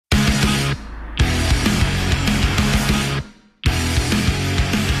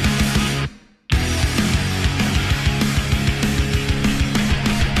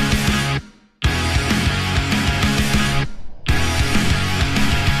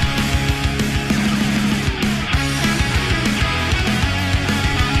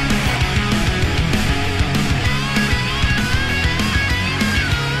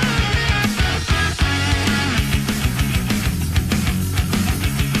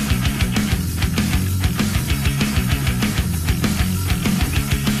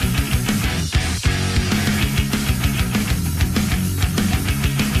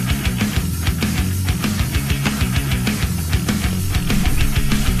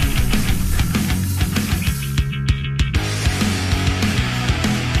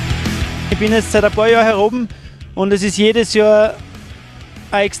bin jetzt seit ein paar Jahren hier oben und es ist jedes Jahr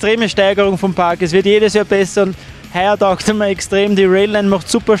eine extreme Steigerung vom Park. Es wird jedes Jahr besser und heuer taugt es mir extrem. Die Railline macht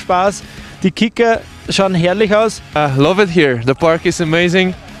super Spaß. Die Kicker schauen herrlich aus. Love it here. The park is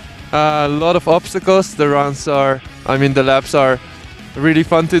amazing. A lot of obstacles. The runs are, the laps are really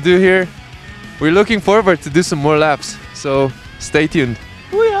fun to do here. We're looking forward to do some more laps. So stay tuned.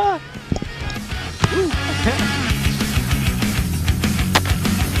 Oh ja.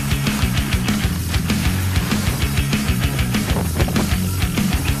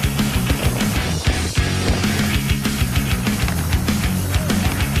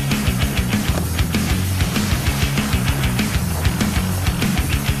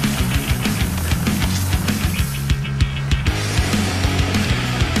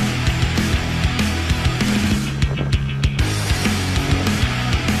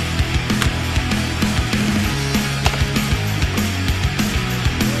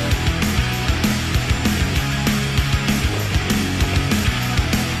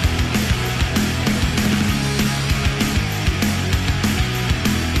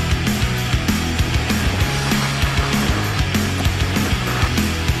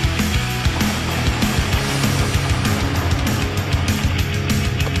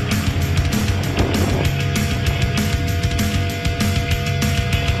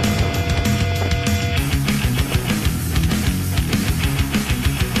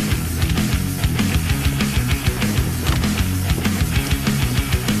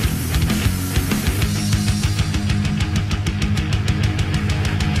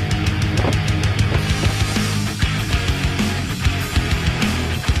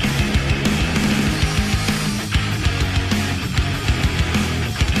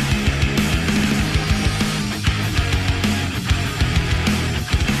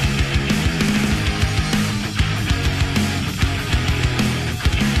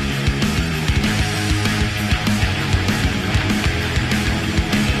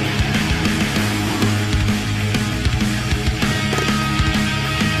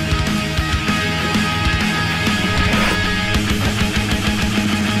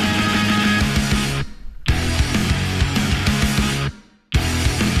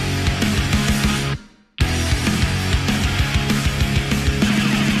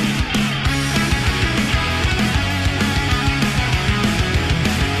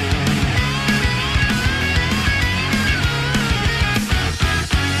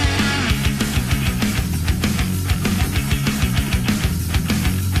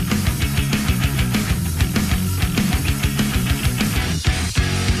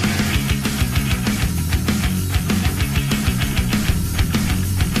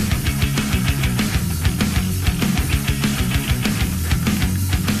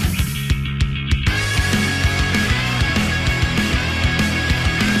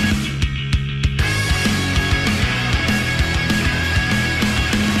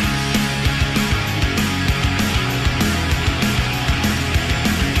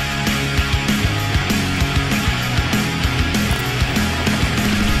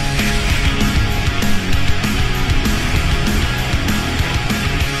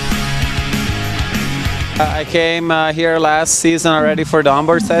 I came here last season already for the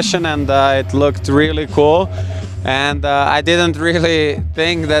onboard session, and it looked really cool. And I didn't really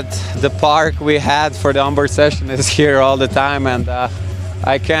think that the park we had for the onboard session is here all the time, and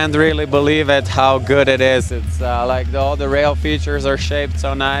I can't really believe it how good it is. It's like all the rail features are shaped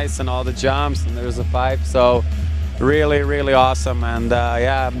so nice, and all the jumps, and there's a pipe, so really awesome. And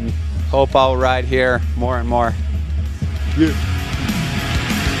yeah, hope I'll ride here more and more. Yeah.